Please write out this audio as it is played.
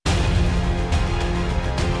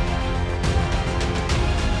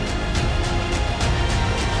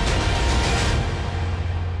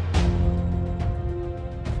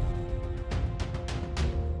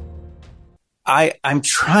I'm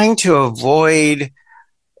trying to avoid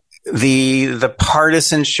the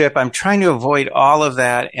partisanship. I'm trying to avoid all of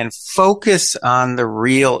that and focus on the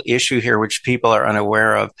real issue here, which people are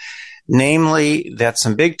unaware of. Namely, that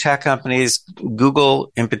some big tech companies,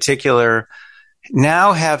 Google in particular,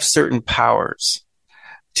 now have certain powers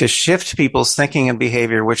to shift people's thinking and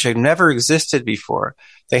behavior, which had never existed before.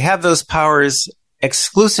 They have those powers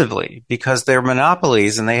exclusively because they're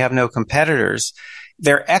monopolies and they have no competitors.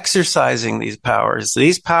 They're exercising these powers.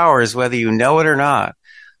 These powers, whether you know it or not,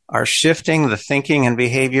 are shifting the thinking and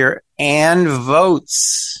behavior and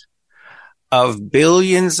votes of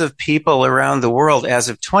billions of people around the world. As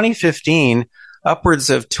of 2015, upwards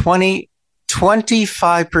of 25%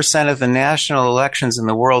 of the national elections in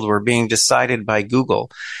the world were being decided by Google.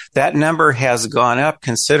 That number has gone up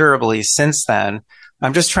considerably since then.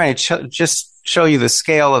 I'm just trying to just show you the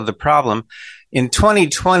scale of the problem. In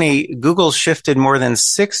 2020, Google shifted more than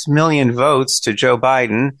 6 million votes to Joe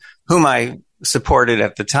Biden, whom I supported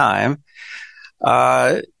at the time.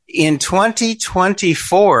 In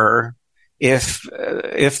 2024, if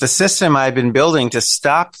the system I've been building to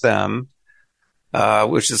stop them,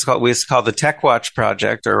 which is called the Tech Watch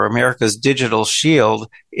Project or America's Digital Shield,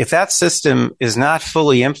 if that system is not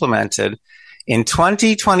fully implemented, in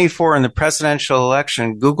 2024 in the presidential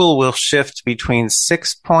election, Google will shift between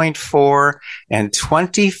 6.4 and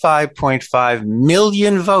 25.5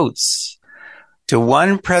 million votes to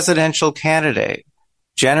one presidential candidate,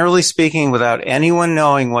 generally speaking, without anyone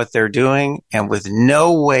knowing what they're doing and with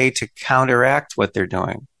no way to counteract what they're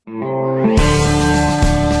doing.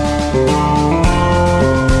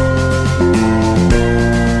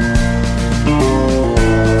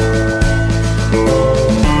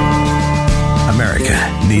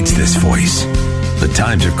 America needs this voice. The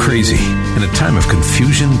times are crazy. In a time of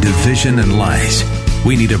confusion, division, and lies,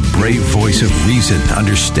 we need a brave voice of reason,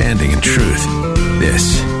 understanding, and truth.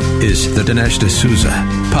 This is the Dinesh D'Souza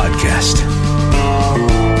Podcast.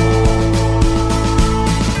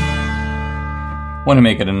 I want to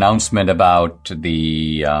make an announcement about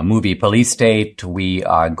the movie Police State. We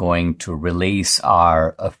are going to release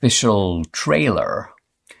our official trailer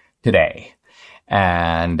today.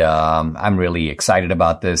 And I'm really excited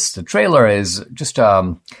about this. The trailer is just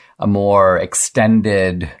a more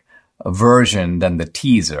extended version than the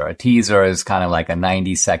teaser. A teaser is kind of like a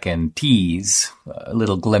 90-second tease, a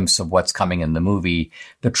little glimpse of what's coming in the movie.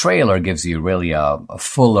 The trailer gives you really a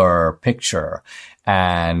fuller picture.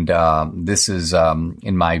 And this is,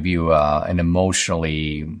 in my view, an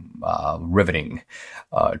emotionally riveting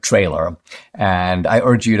trailer. And I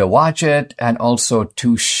urge you to watch it and also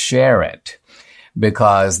to share it,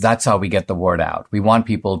 because that's how we get the word out. We want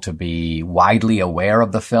people to be widely aware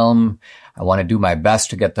of the film. I want to do my best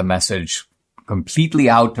to get the message completely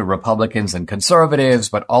out to Republicans and conservatives,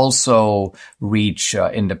 but also reach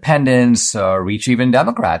independents, reach even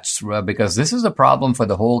Democrats, because this is a problem for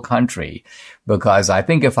the whole country. Because I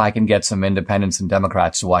think if I can get some independents and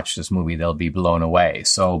Democrats to watch this movie, they'll be blown away.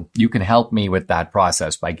 So you can help me with that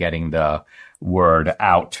process by getting the word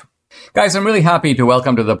out. Guys, I'm really happy to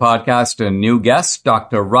welcome to the podcast a new guest,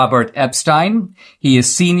 Dr. Robert Epstein. He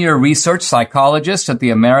is Senior Research Psychologist at the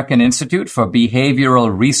American Institute for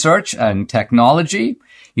Behavioral Research and Technology.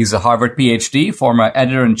 He's a Harvard PhD, former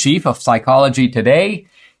editor-in-chief of Psychology Today.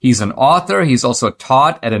 He's an author. He's also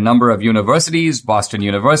taught at a number of universities, Boston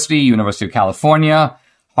University, University of California,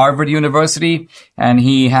 Harvard University, and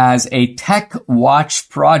he has a Tech Watch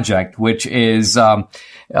project, which is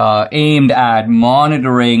aimed at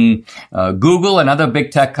monitoring Google and other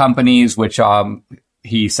big tech companies, which are,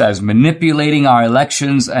 he says, manipulating our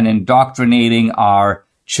elections and indoctrinating our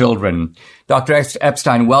children. Dr.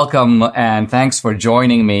 Epstein, welcome, and thanks for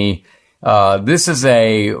joining me. This is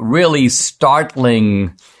a really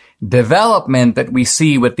startling development that we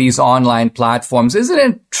see with these online platforms. Isn't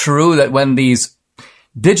it true that when these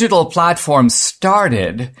digital platforms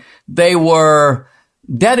started, they were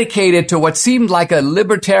dedicated to what seemed like a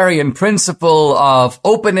libertarian principle of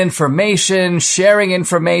open information, sharing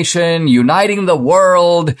information, uniting the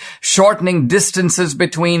world, shortening distances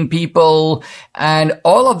between people, and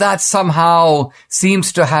all of that somehow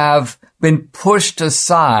seems to have been pushed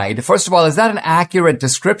aside. First of all, is that an accurate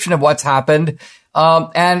description of what's happened?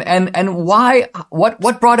 And why,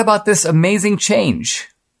 what brought about this amazing change?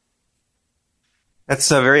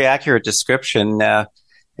 That's a very accurate description.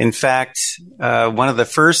 In fact, one of the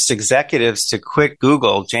first executives to quit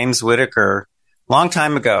Google, James Whitaker, long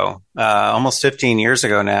time ago, almost 15 years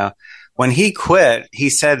ago now, when he quit, he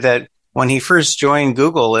said that when he first joined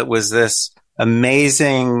Google, it was this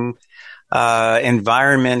amazing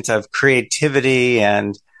environment of creativity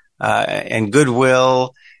and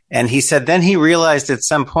goodwill. And he said, then he realized at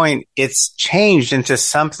some point it's changed into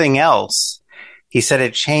something else. He said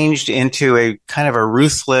it changed into a kind of a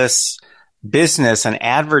ruthless business, an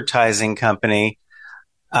advertising company.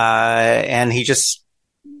 And he just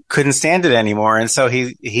couldn't stand it anymore. And so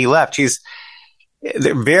he left.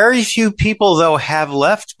 Very few people though have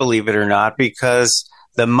left, believe it or not, because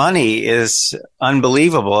the money is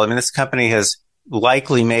unbelievable. I mean, this company has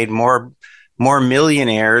likely made more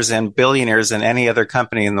millionaires and billionaires than any other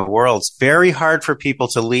company in the world. It's very hard for people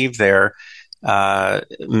to leave there,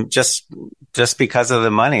 just because of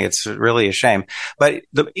the money. It's really a shame. But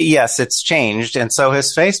yes, it's changed. And so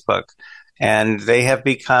has Facebook. And they have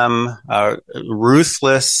become,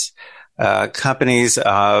 ruthless, companies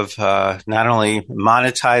of, not only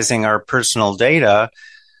monetizing our personal data,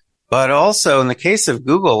 but also in the case of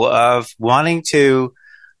Google of wanting to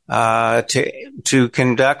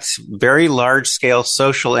conduct very large scale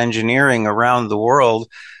social engineering around the world.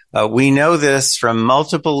 We know this from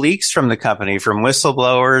multiple leaks from the company, from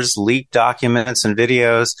whistleblowers, leaked documents and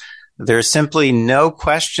videos. There's simply no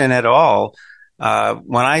question at all.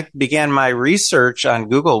 When I began my research on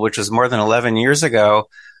Google, which was more than 11 years ago,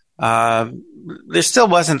 there still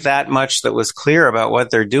wasn't that much that was clear about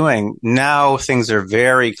what they're doing. Now things are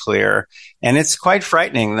very clear, and it's quite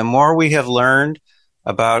frightening. The more we have learned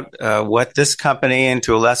about what this company, and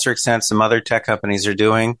to a lesser extent some other tech companies, are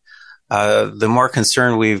doing, the more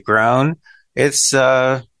concerned we've grown. It's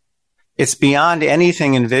beyond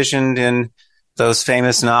anything envisioned in those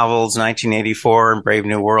famous novels, 1984 and Brave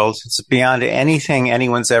New World. It's beyond anything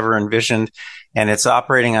anyone's ever envisioned, and it's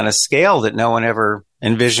operating on a scale that no one ever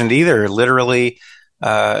envisioned either. Literally,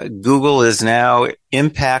 Google is now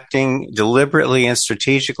impacting deliberately and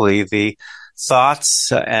strategically the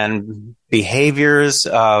thoughts and behaviors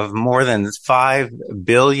of more than 5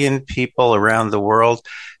 billion people around the world,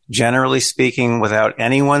 generally speaking, without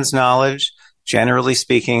anyone's knowledge, generally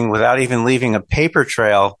speaking, without even leaving a paper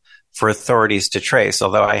trail for authorities to trace,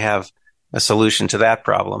 although I have a solution to that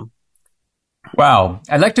problem. Wow.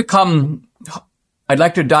 I'd like to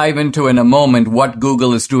dive into in a moment what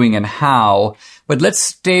Google is doing and how, but let's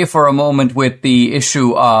stay for a moment with the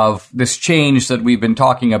issue of this change that we've been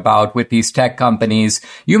talking about with these tech companies.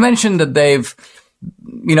 You mentioned that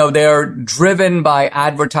they're driven by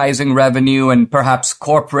advertising revenue and perhaps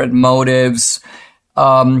corporate motives.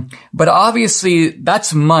 But obviously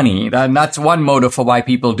that's money. That's one motive for why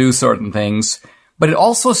people do certain things. But it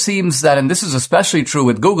also seems that, and this is especially true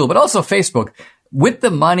with Google, but also Facebook, with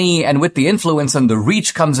the money and with the influence and the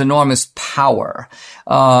reach comes enormous power.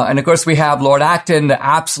 And of course we have Lord Acton, the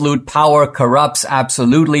absolute power corrupts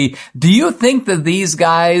absolutely. Do you think that these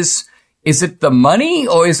guys, is it the money,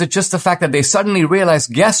 or is it just the fact that they suddenly realize,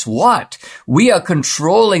 guess what? We are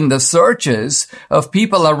controlling the searches of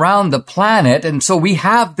people around the planet, and so we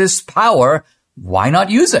have this power. Why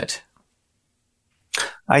not use it?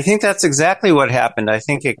 I think that's exactly what happened. I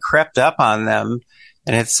think it crept up on them.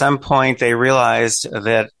 And at some point, they realized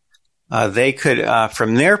that they could,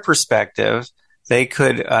 from their perspective, they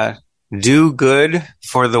could do good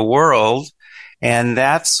for the world. And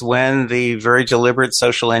that's when the very deliberate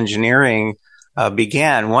social engineering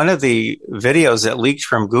began. One of the videos that leaked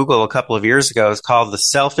from Google a couple of years ago is called The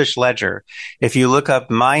Selfish Ledger. If you look up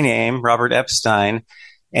my name, Robert Epstein,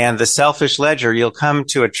 and The Selfish Ledger, you'll come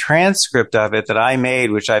to a transcript of it that I made,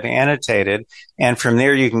 which I've annotated. And from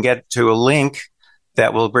there, you can get to a link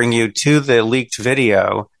that will bring you to the leaked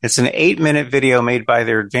video. It's an 8-minute video made by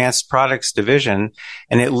their advanced products division.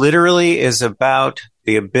 And it literally is about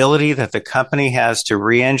the ability that the company has to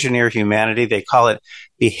re-engineer humanity. They call it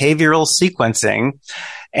behavioral sequencing.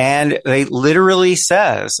 And they literally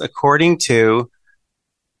says, according to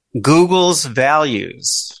Google's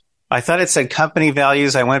values, I thought it said company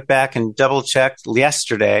values. I went back and double checked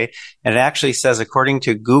yesterday, and it actually says according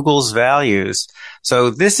to Google's values. So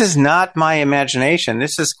this is not my imagination.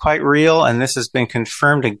 This is quite real, and this has been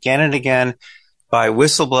confirmed again and again by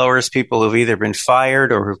whistleblowers, people who've either been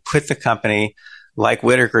fired or who quit the company, like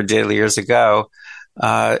Whitaker did years ago.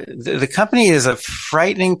 The company is a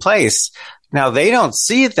frightening place. Now, they don't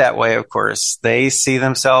see it that way, of course. They see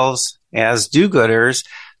themselves as do-gooders.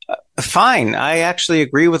 Fine. I actually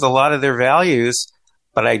agree with a lot of their values,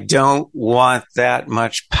 but I don't want that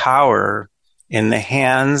much power in the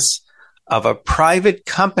hands of a private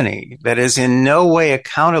company that is in no way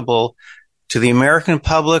accountable to the American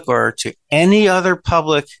public or to any other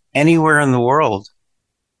public anywhere in the world.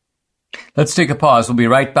 Let's take a pause. We'll be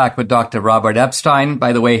right back with Dr. Robert Epstein.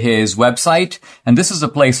 By the way, his website, and this is a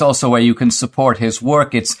place also where you can support his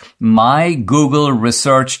work. It's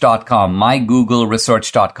mygoogleresearch.com,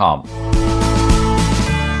 mygoogleresearch.com.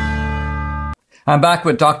 I'm back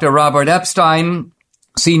with Dr. Robert Epstein,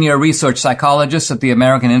 Senior Research Psychologist at the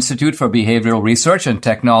American Institute for Behavioral Research and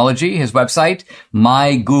Technology. His website,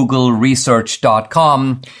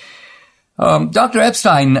 mygoogleresearch.com. Dr.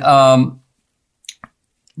 Epstein,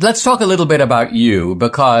 let's talk a little bit about you,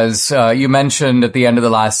 because you mentioned at the end of the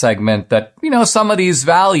last segment that, some of these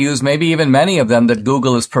values, maybe even many of them that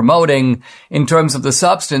Google is promoting in terms of the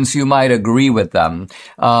substance, you might agree with them.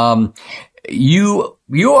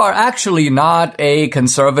 You are actually not a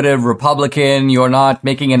conservative Republican. You're not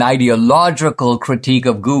making an ideological critique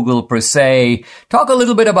of Google per se. Talk a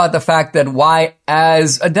little bit about the fact that why,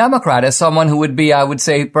 as a Democrat, as someone who would be, I would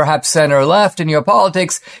say, perhaps center left in your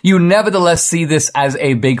politics, you nevertheless see this as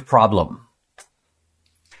a big problem.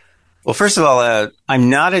 Well, first of all, I'm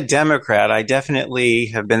not a Democrat. I definitely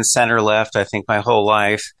have been center left, I think, my whole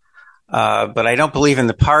life. But I don't believe in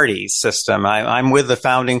the party system. I'm with the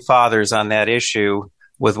founding fathers on that issue,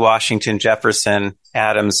 with Washington, Jefferson,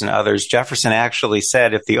 Adams, and others. Jefferson actually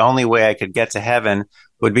said if the only way I could get to heaven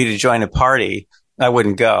would be to join a party, I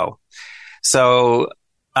wouldn't go. So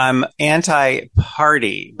I'm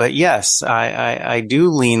anti-party. But yes, I do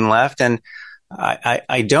lean left. And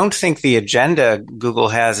I don't think the agenda Google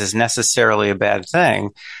has is necessarily a bad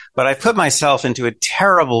thing. But I put myself into a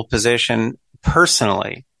terrible position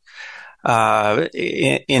personally.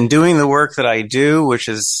 In doing the work that I do, which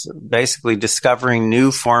is basically discovering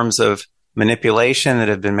new forms of manipulation that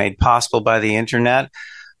have been made possible by the internet,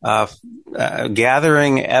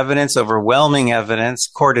 gathering evidence, overwhelming evidence,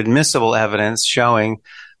 court admissible evidence showing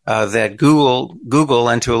that Google,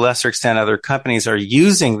 and to a lesser extent other companies, are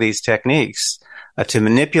using these techniques to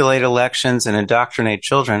manipulate elections and indoctrinate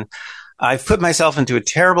children. I've put myself into a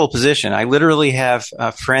terrible position. I literally have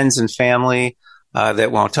friends and family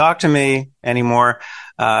that won't talk to me anymore.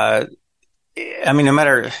 No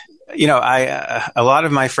matter, a lot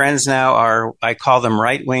of my friends now I call them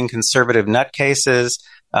right-wing conservative nutcases,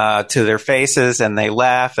 to their faces, and they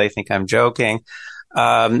laugh. They think I'm joking.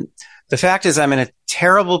 The fact is I'm in a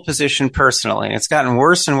terrible position personally, and it's gotten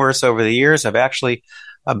worse and worse over the years. I've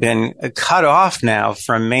been cut off now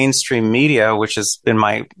from mainstream media, which has been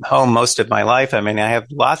my home most of my life. I have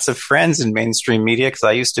lots of friends in mainstream media because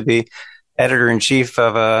I used to be editor-in-chief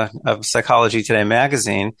of Psychology Today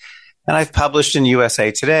magazine, and I've published in USA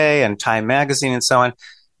Today and Time magazine and so on.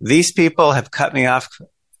 These people have cut me off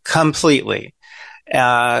completely.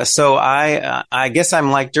 So I guess I'm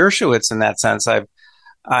like Dershowitz in that sense.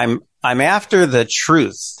 I'm after the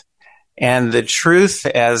truth, and the truth,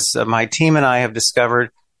 as my team and I have discovered,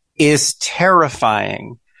 is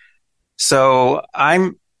terrifying. So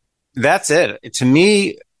that's it. To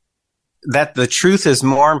me, that the truth is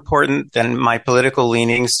more important than my political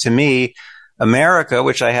leanings. To me, America,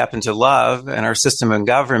 which I happen to love, and our system of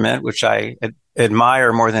government, which I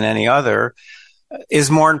admire more than any other,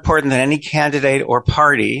 is more important than any candidate or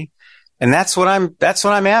party. And that's what I'm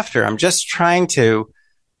after. I'm just trying to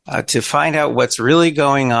find out what's really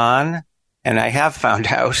going on. And I have found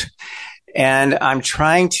out, and I'm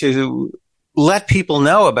trying to let people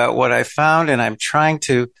know about what I found. And I'm trying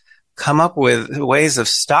to come up with ways of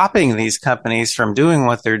stopping these companies from doing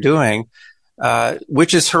what they're doing,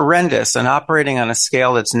 which is horrendous and operating on a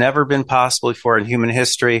scale that's never been possible before in human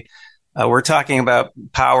history. We're talking about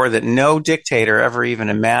power that no dictator ever even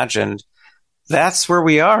imagined. That's where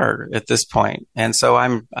we are at this point. And so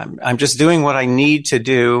I'm just doing what I need to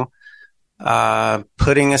do,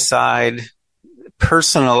 putting aside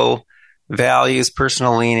personal values,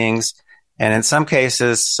 personal leanings. And in some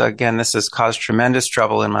cases, again, this has caused tremendous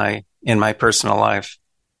trouble in my personal life.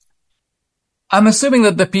 I'm assuming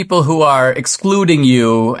that the people who are excluding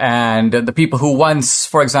you and the people who once,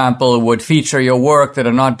 for example, would feature your work that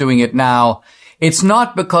are not doing it now, it's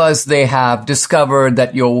not because they have discovered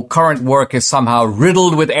that your current work is somehow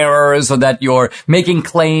riddled with errors or that you're making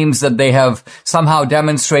claims that they have somehow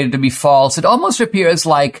demonstrated to be false. It almost appears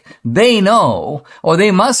like they know, or they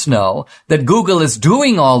must know, that Google is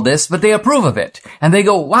doing all this, but they approve of it. And they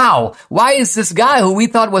go, wow, why is this guy who we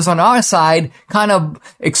thought was on our side kind of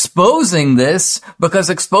exposing this? Because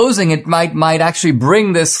exposing it might actually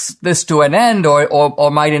bring this to an end or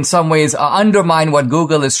might in some ways undermine what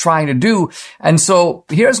Google is trying to do. And so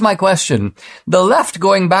here's my question. The left,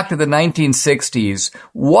 going back to the 1960s,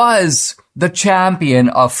 was the champion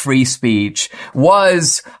of free speech,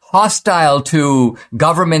 was hostile to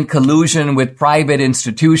government collusion with private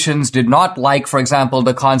institutions, did not like, for example,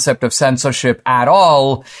 the concept of censorship at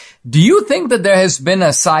all. Do you think that there has been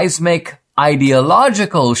a seismic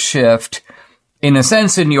ideological shift, in a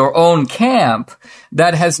sense, in your own camp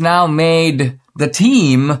that has now made the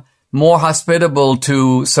team more hospitable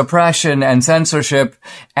to suppression and censorship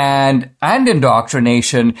and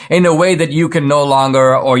indoctrination in a way that you can no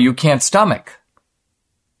longer or you can't stomach?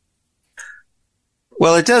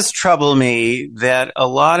 Well, it does trouble me that a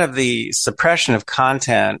lot of the suppression of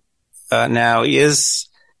content now is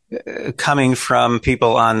coming from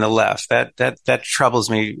people on the left. That troubles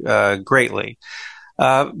me greatly.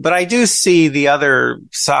 But I do see the other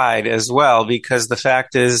side as well, because the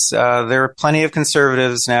fact is there are plenty of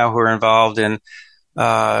conservatives now who are involved in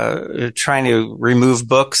trying to remove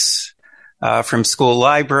books from school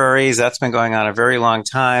libraries. That's been going on a very long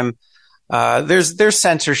time. There's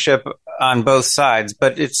censorship on both sides,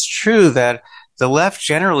 but it's true that the left,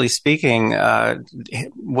 generally speaking,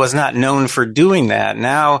 was not known for doing that.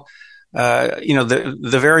 Now,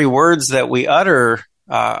 the very words that we utter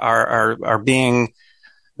are being.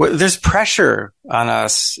 There's pressure on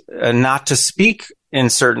us not to speak in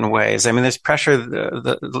certain ways. I mean, there's pressure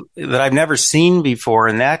that I've never seen before,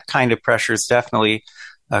 and that kind of pressure is definitely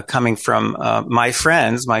coming from my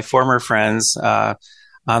former friends on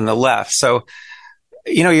the left. So,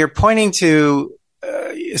 you're pointing to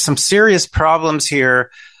some serious problems here.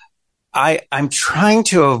 I'm trying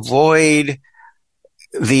to avoid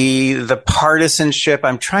the partisanship.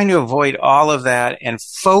 I'm trying to avoid all of that and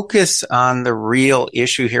focus on the real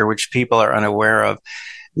issue here, which people are unaware of.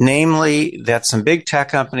 Namely, that some big tech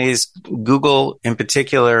companies, Google in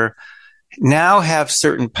particular, now have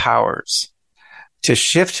certain powers to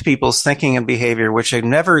shift people's thinking and behavior, which have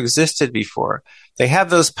never existed before. They have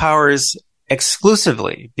those powers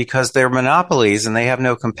exclusively because they're monopolies and they have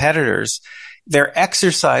no competitors. They're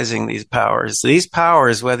exercising these powers. These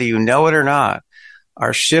powers, whether you know it or not,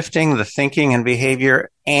 are shifting the thinking and behavior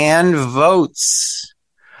and votes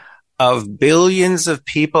of billions of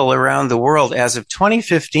people around the world. As of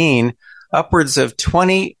 2015, upwards of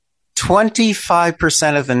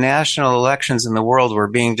 25% of the national elections in the world were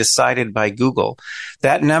being decided by Google.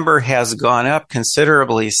 That number has gone up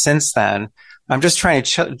considerably since then. I'm just trying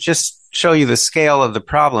to show you the scale of the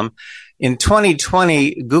problem. In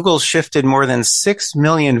 2020, Google shifted more than 6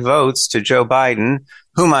 million votes to Joe Biden,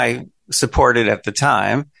 whom I supported at the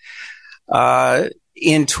time.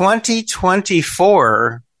 In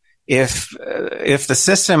 2024, if the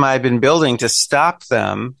system I've been building to stop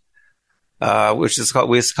them, which is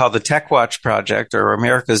called the Tech Watch Project, or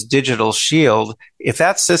America's Digital Shield, if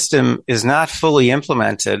that system is not fully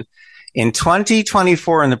implemented, in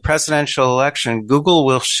 2024 in the presidential election, Google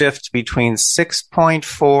will shift between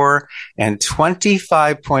 6.4 and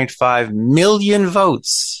 25.5 million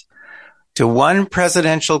votes to one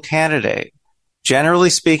presidential candidate, generally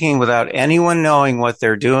speaking, without anyone knowing what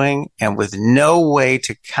they're doing and with no way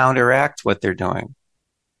to counteract what they're doing.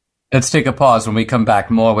 Let's take a pause. When we come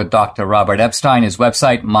back, more with Dr. Robert Epstein, his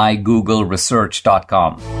website,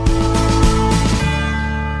 mygoogleresearch.com.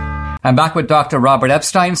 I'm back with Dr. Robert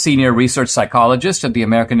Epstein, Senior Research Psychologist at the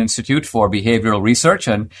American Institute for Behavioral Research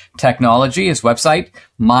and Technology, his website,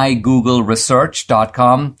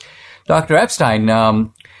 mygoogleresearch.com. Dr.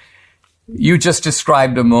 Epstein, you just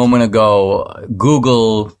described a moment ago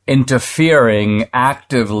Google interfering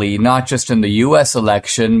actively, not just in the U.S.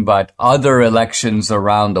 election, but other elections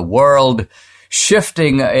around the world,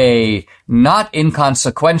 shifting a not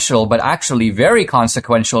inconsequential, but actually very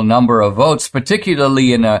consequential number of votes,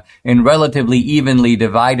 particularly in relatively evenly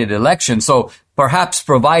divided elections. So perhaps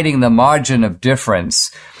providing the margin of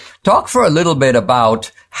difference. Talk for a little bit about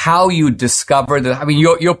how you discover that. I mean,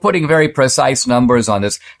 you're putting very precise numbers on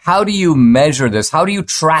this. How do you measure this? How do you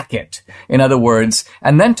track it? In other words,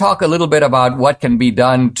 and then talk a little bit about what can be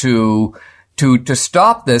done to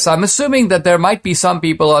stop this. I'm assuming that there might be some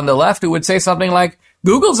people on the left who would say something like,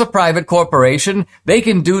 Google's a private corporation. They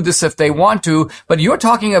can do this if they want to, but you're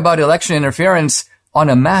talking about election interference on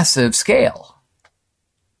a massive scale.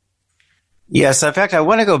 Yes, in fact, I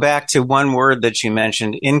want to go back to one word that you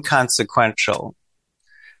mentioned, inconsequential.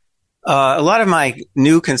 A lot of my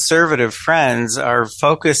new conservative friends are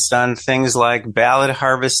focused on things like ballot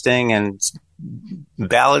harvesting and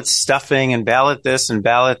ballot stuffing and ballot this and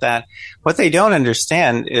ballot that. What they don't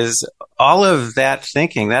understand is all of that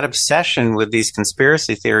thinking, that obsession with these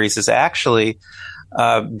conspiracy theories is actually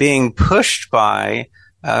being pushed by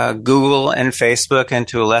Google and Facebook, and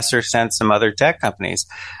to a lesser extent some other tech companies.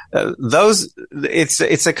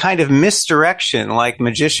 It's a kind of misdirection like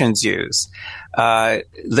magicians use. No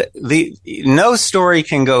story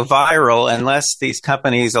can go viral unless these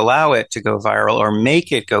companies allow it to go viral or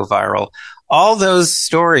make it go viral. All those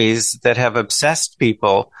stories that have obsessed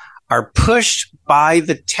people are pushed by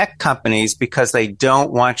the tech companies because they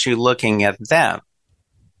don't want you looking at them.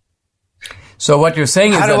 So what you're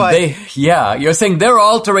saying is that you're saying they're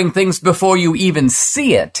altering things before you even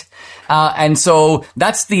see it. And so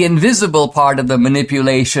that's the invisible part of the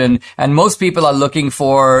manipulation. And most people are looking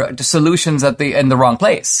for solutions in the wrong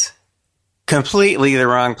place. Completely the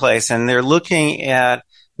wrong place. And they're looking at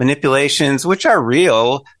manipulations, which are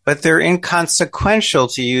real, but they're inconsequential,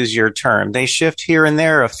 to use your term. They shift here and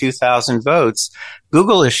there a few thousand votes.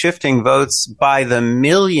 Google is shifting votes by the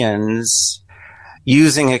millions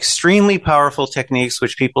using extremely powerful techniques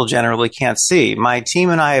which people generally can't see. My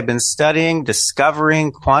team and I have been studying,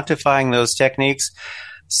 discovering, quantifying those techniques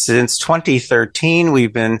since 2013.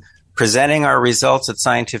 We've been presenting our results at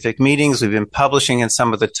scientific meetings. We've been publishing in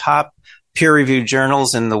some of the top peer-reviewed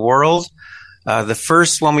journals in the world. The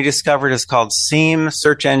first one we discovered is called SEAM,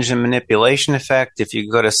 Search Engine Manipulation Effect. If you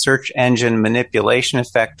go to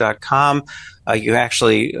searchenginemanipulationeffect.com, you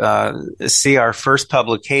actually see our first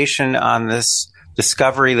publication on this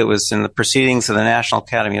discovery that was in the proceedings of the National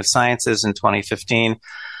Academy of Sciences in 2015.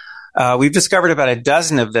 We've discovered about a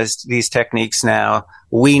dozen of these techniques now.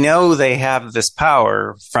 We know they have this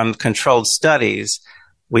power from controlled studies.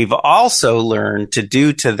 We've also learned to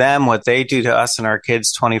do to them what they do to us and our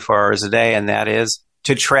kids 24 hours a day, and that is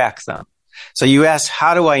to track them. So you asked,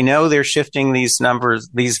 how do I know they're shifting these numbers,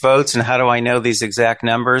 these votes, and how do I know these exact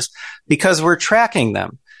numbers? Because we're tracking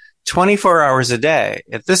them 24 hours a day.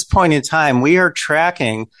 At this point in time, we are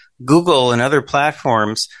tracking Google and other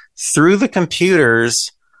platforms through the computers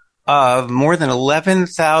of more than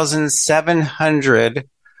 11,700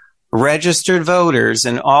 registered voters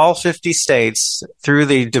in all 50 states through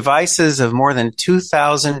the devices of more than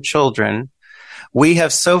 2,000 children. We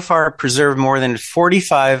have so far preserved more than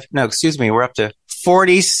we're up to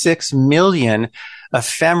 46 million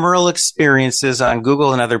ephemeral experiences on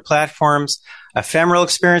Google and other platforms. Ephemeral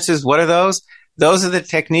experiences, what are those? Those are the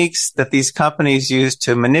techniques that these companies use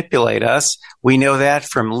to manipulate us. We know that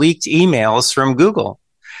from leaked emails from Google.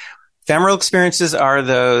 Ephemeral experiences are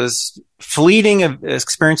those fleeting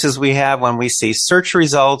experiences we have when we see search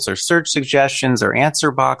results or search suggestions or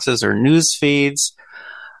answer boxes or news feeds.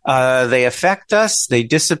 They affect us. They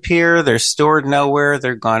disappear. They're stored nowhere.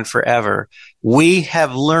 They're gone forever. We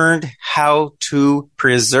have learned how to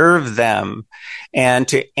preserve them and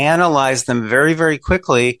to analyze them very, very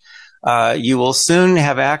quickly. You will soon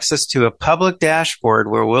have access to a public dashboard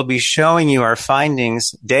where we'll be showing you our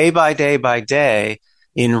findings day by day by day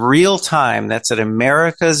in real time. That's at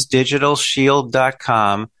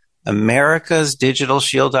americasdigitalshield.com,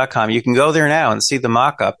 americasdigitalshield.com. You can go there now and see the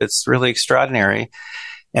mock-up. It's really extraordinary.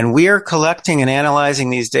 And we are collecting and analyzing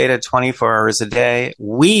these data 24 hours a day.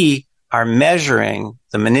 We are measuring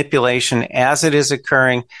the manipulation as it is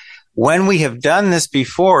occurring. When we have done this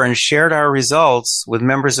before and shared our results with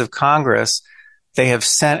members of Congress, they have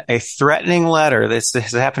sent a threatening letter. This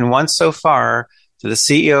has happened once so far to the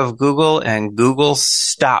CEO of Google, and Google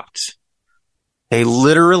stopped. They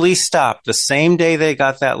literally stopped. The same day they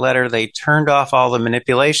got that letter, they turned off all the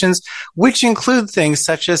manipulations, which include things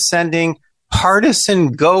such as sending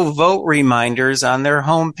partisan go vote reminders on their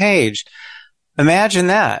homepage. Imagine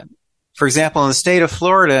that. For example, in the state of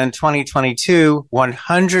Florida in 2022,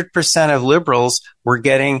 100% of liberals were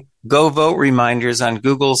getting go vote reminders on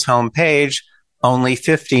Google's homepage, only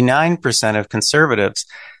 59% of conservatives.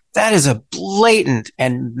 That is a blatant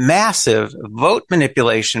and massive vote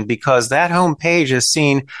manipulation because that homepage is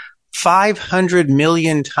seen 500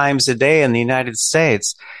 million times a day in the United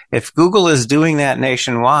States. If Google is doing that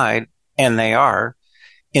nationwide, and they are,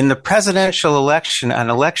 in the presidential election, on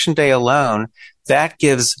election day alone, that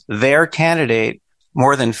gives their candidate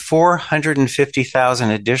more than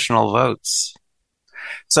 450,000 additional votes.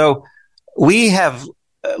 So we have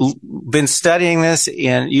been studying this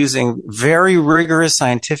in using very rigorous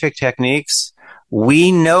scientific techniques.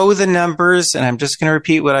 We know the numbers, and I'm just going to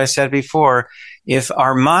repeat what I said before. If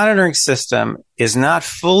our monitoring system is not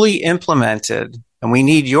fully implemented, and we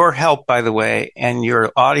need your help, by the way, and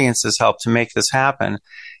your audience's help to make this happen.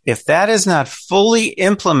 If that is not fully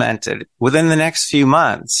implemented within the next few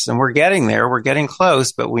months, and we're getting there, we're getting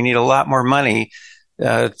close, but we need a lot more money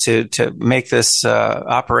to make this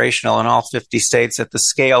operational in all 50 states at the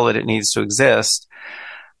scale that it needs to exist.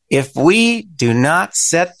 If we do not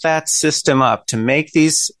set that system up to make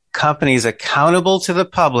these companies accountable to the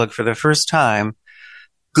public for the first time,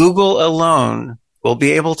 Google alone will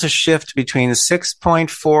be able to shift between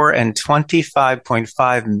 6.4 and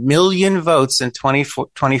 25.5 million votes in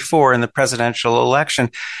 2024 in the presidential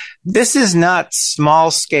election. This is not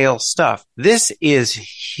small scale stuff. This is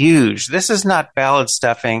huge. This is not ballot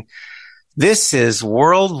stuffing. This is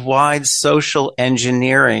worldwide social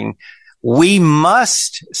engineering. We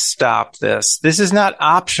must stop this. This is not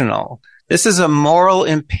optional. This is a moral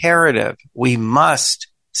imperative. We must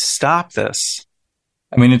stop this.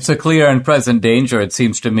 I mean, it's a clear and present danger, it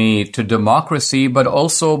seems to me, to democracy, but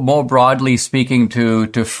also more broadly speaking to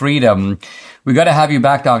freedom. We got to have you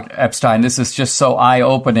back, Dr. Epstein. This is just so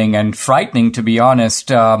eye-opening and frightening, to be honest.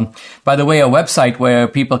 By the way, a website where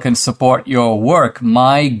people can support your work,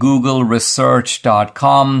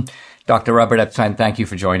 mygoogleresearch.com. Dr. Robert Epstein, thank you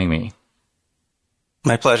for joining me.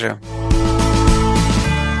 My pleasure.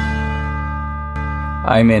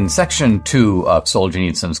 I'm in section 2 of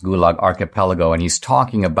Solzhenitsyn's Gulag Archipelago, and he's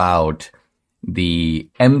talking about the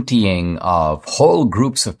emptying of whole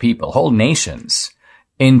groups of people, whole nations,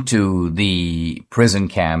 into the prison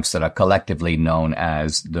camps that are collectively known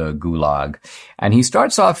as the Gulag. And he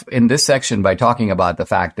starts off in this section by talking about the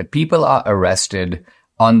fact that people are arrested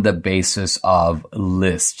on the basis of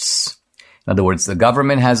lists. In other words, the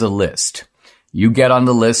government has a list. You get on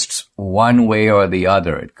the list one way or the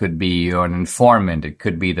other. It could be you're an informant. It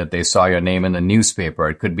could be that they saw your name in the newspaper.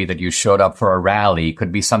 It could be that you showed up for a rally. It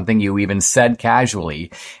could be something you even said casually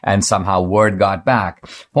and somehow word got back.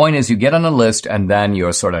 Point is, you get on a list and then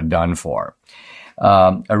you're sort of done for.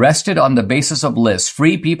 Arrested on the basis of lists.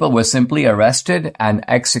 Free people were simply arrested and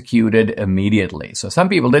executed immediately. So some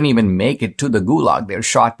people didn't even make it to the Gulag. They're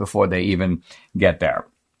shot before they even get there.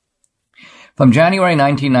 From January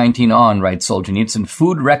 1919 on, writes Solzhenitsyn,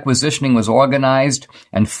 food requisitioning was organized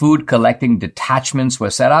and food collecting detachments were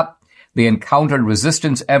set up. They encountered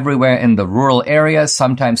resistance everywhere in the rural areas,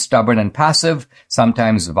 sometimes stubborn and passive,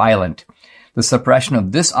 sometimes violent. The suppression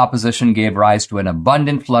of this opposition gave rise to an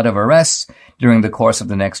abundant flood of arrests during the course of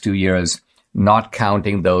the next 2 years, not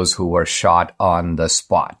counting those who were shot on the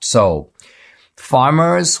spot. So,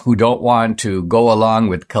 farmers who don't want to go along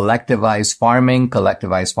with collectivized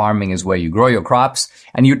farming is where you grow your crops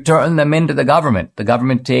and you turn them into the government. The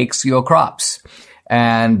government takes your crops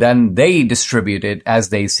and then they distribute it as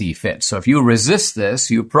they see fit. So if you resist this,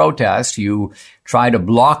 you protest, you try to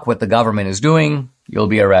block what the government is doing, you'll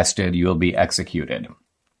be arrested, you'll be executed.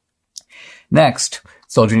 Next,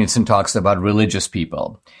 Solzhenitsyn talks about religious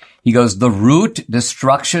people. He goes, the root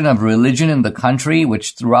destruction of religion in the country,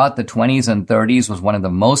 which throughout the 20s and 30s was one of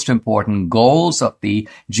the most important goals of the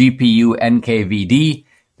GPU-NKVD.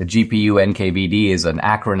 The GPU-NKVD is an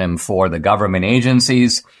acronym for the government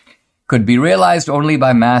agencies, could be realized only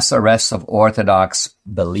by mass arrests of Orthodox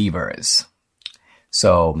believers.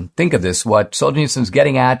 So think of this, what Solzhenitsyn's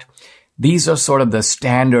getting at. These are sort of the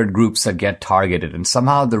standard groups that get targeted, and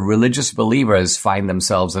somehow the religious believers find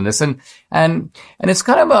themselves in this. And it's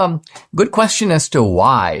kind of a good question as to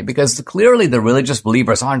why, because clearly the religious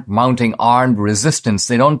believers aren't mounting armed resistance.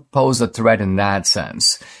 They don't pose a threat in that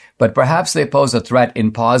sense. But perhaps they pose a threat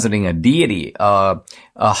in positing a deity, a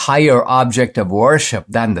higher object of worship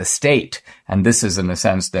than the state. And this is, in a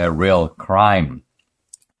sense, their real crime.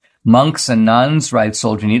 Monks and nuns, writes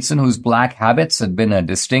Solzhenitsyn, whose black habits had been a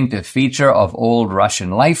distinctive feature of old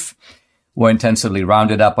Russian life, were intensively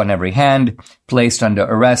rounded up on every hand, placed under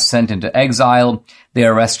arrest, sent into exile. They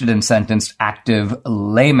arrested and sentenced active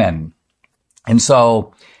laymen. And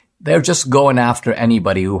so they're just going after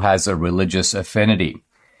anybody who has a religious affinity.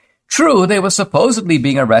 True, they were supposedly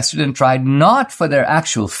being arrested and tried not for their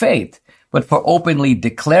actual faith, but for openly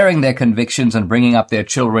declaring their convictions and bringing up their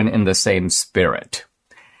children in the same spirit.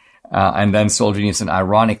 And then Solzhenitsyn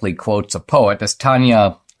ironically quotes a poet, as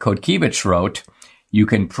Tanya Kodkiewicz wrote, you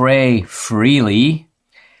can pray freely,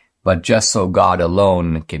 but just so God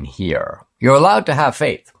alone can hear. You're allowed to have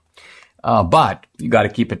faith, but you got to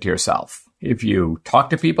keep it to yourself. If you talk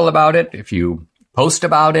to people about it, if you post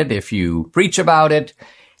about it, if you preach about it,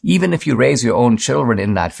 even if you raise your own children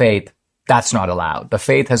in that faith, that's not allowed. The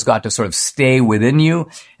faith has got to sort of stay within you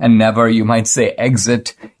and never, you might say,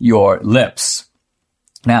 exit your lips.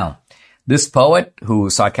 Now, this poet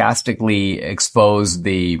who sarcastically exposed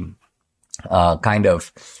the kind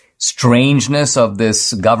of strangeness of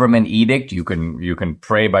this government edict, you can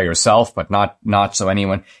pray by yourself, but not so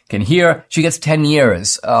anyone can hear. She gets 10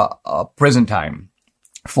 years prison time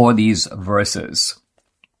for these verses.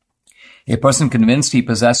 A person convinced he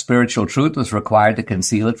possessed spiritual truth was required to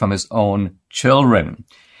conceal it from his own children.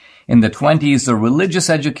 In the 20s, the religious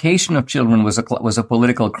education of children was a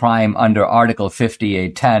political crime under Article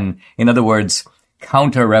 5810. In other words,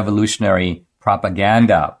 counter-revolutionary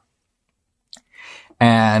propaganda.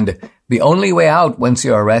 And the only way out once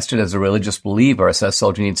you're arrested as a religious believer, says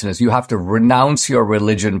Solzhenitsyn, is you have to renounce your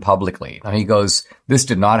religion publicly. And he goes, this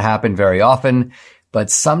did not happen very often, but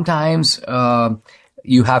sometimes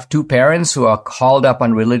you have two parents who are called up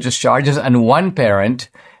on religious charges, and one parent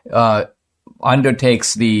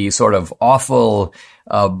undertakes the sort of awful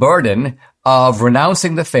burden of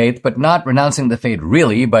renouncing the faith, but not renouncing the faith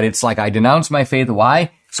really, but it's like I denounce my faith.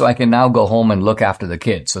 Why? So I can now go home and look after the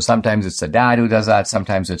kids. So sometimes it's the dad who does that.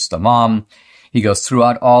 Sometimes it's the mom. He goes,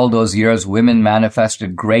 throughout all those years, women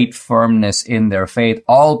manifested great firmness in their faith.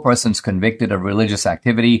 All persons convicted of religious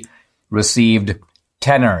activity received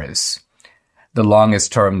tenors, the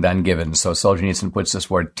longest term then given. So Solzhenitsyn puts this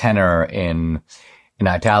word tenor in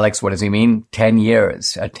italics. What does he mean? 10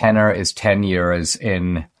 years. A tenor is 10 years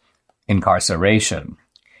in incarceration.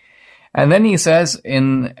 And then he says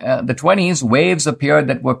in the 20s, waves appeared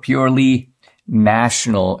that were purely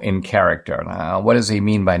national in character. Now, what does he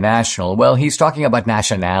mean by national? Well, he's talking about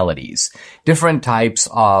nationalities. Different types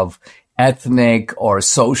of ethnic or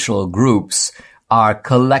social groups are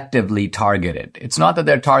collectively targeted. It's not that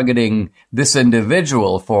they're targeting this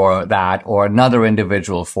individual for that or another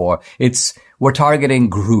individual for. We're targeting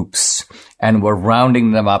groups and we're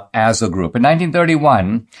rounding them up as a group. In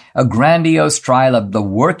 1931, a grandiose trial of the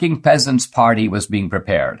Working Peasants' Party was being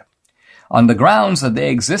prepared on the grounds that they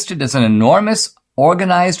existed as an enormous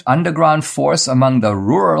organized underground force among the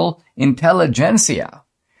rural intelligentsia.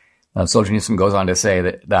 Now, Solzhenitsyn goes on to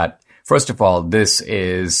say that first of all, this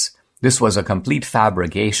was a complete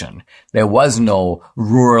fabrication. There was no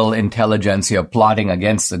rural intelligentsia plotting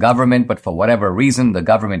against the government, but for whatever reason, the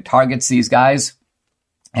government targets these guys.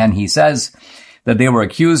 And he says that they were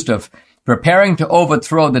accused of preparing to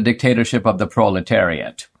overthrow the dictatorship of the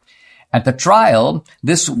proletariat. At the trial,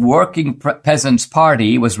 this Working Peasants'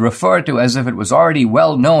 Party was referred to as if it was already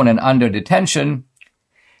well known and under detention.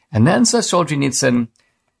 And then, says Solzhenitsyn,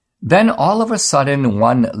 then all of a sudden,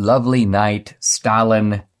 one lovely night,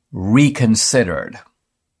 Stalin reconsidered.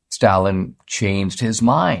 Stalin changed his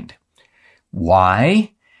mind.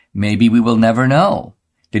 Why? Maybe we will never know.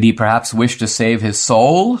 Did he perhaps wish to save his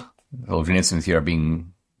soul? Solzhenitsyn's here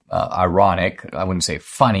being ironic. I wouldn't say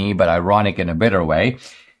funny, but ironic in a bitter way.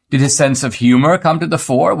 Did his sense of humor come to the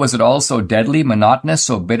fore? Was it all so deadly, monotonous,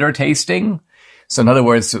 so bitter tasting? So in other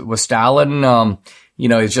words, was Stalin,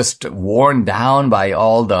 is just worn down by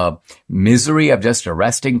all the misery of just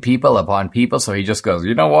arresting people upon people. So he just goes,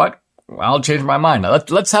 you know what? I'll change my mind.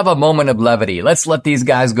 Let's have a moment of levity. Let's let these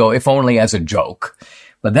guys go, if only as a joke.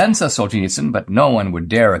 But then, says Solzhenitsyn, but no one would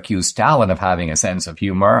dare accuse Stalin of having a sense of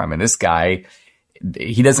humor. I mean, this guy,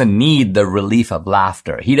 he doesn't need the relief of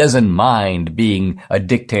laughter. He doesn't mind being a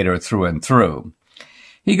dictator through and through.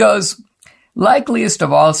 He goes, likeliest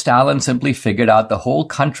of all, Stalin simply figured out the whole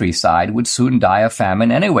countryside would soon die of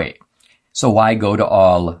famine anyway. So why go to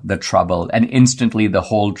all the trouble? And instantly the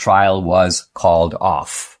whole trial was called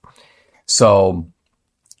off. So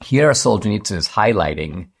here Solzhenitsyn is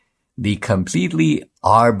highlighting the completely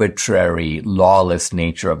arbitrary, lawless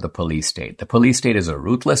nature of the police state. The police state is a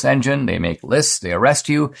ruthless engine. They make lists, they arrest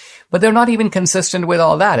you, but they're not even consistent with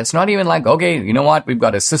all that. It's not even like, okay, you know what? We've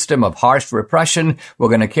got a system of harsh repression. We're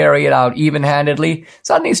going to carry it out even-handedly.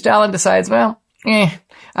 Suddenly Stalin decides, well,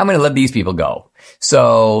 I'm going to let these people go.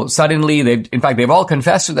 So suddenly they've all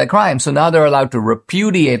confessed to their crimes. So now they're allowed to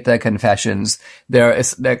repudiate their confessions.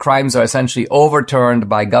 Their crimes are essentially overturned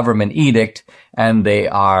by government edict, and they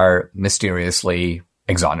are mysteriously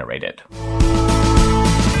exonerated.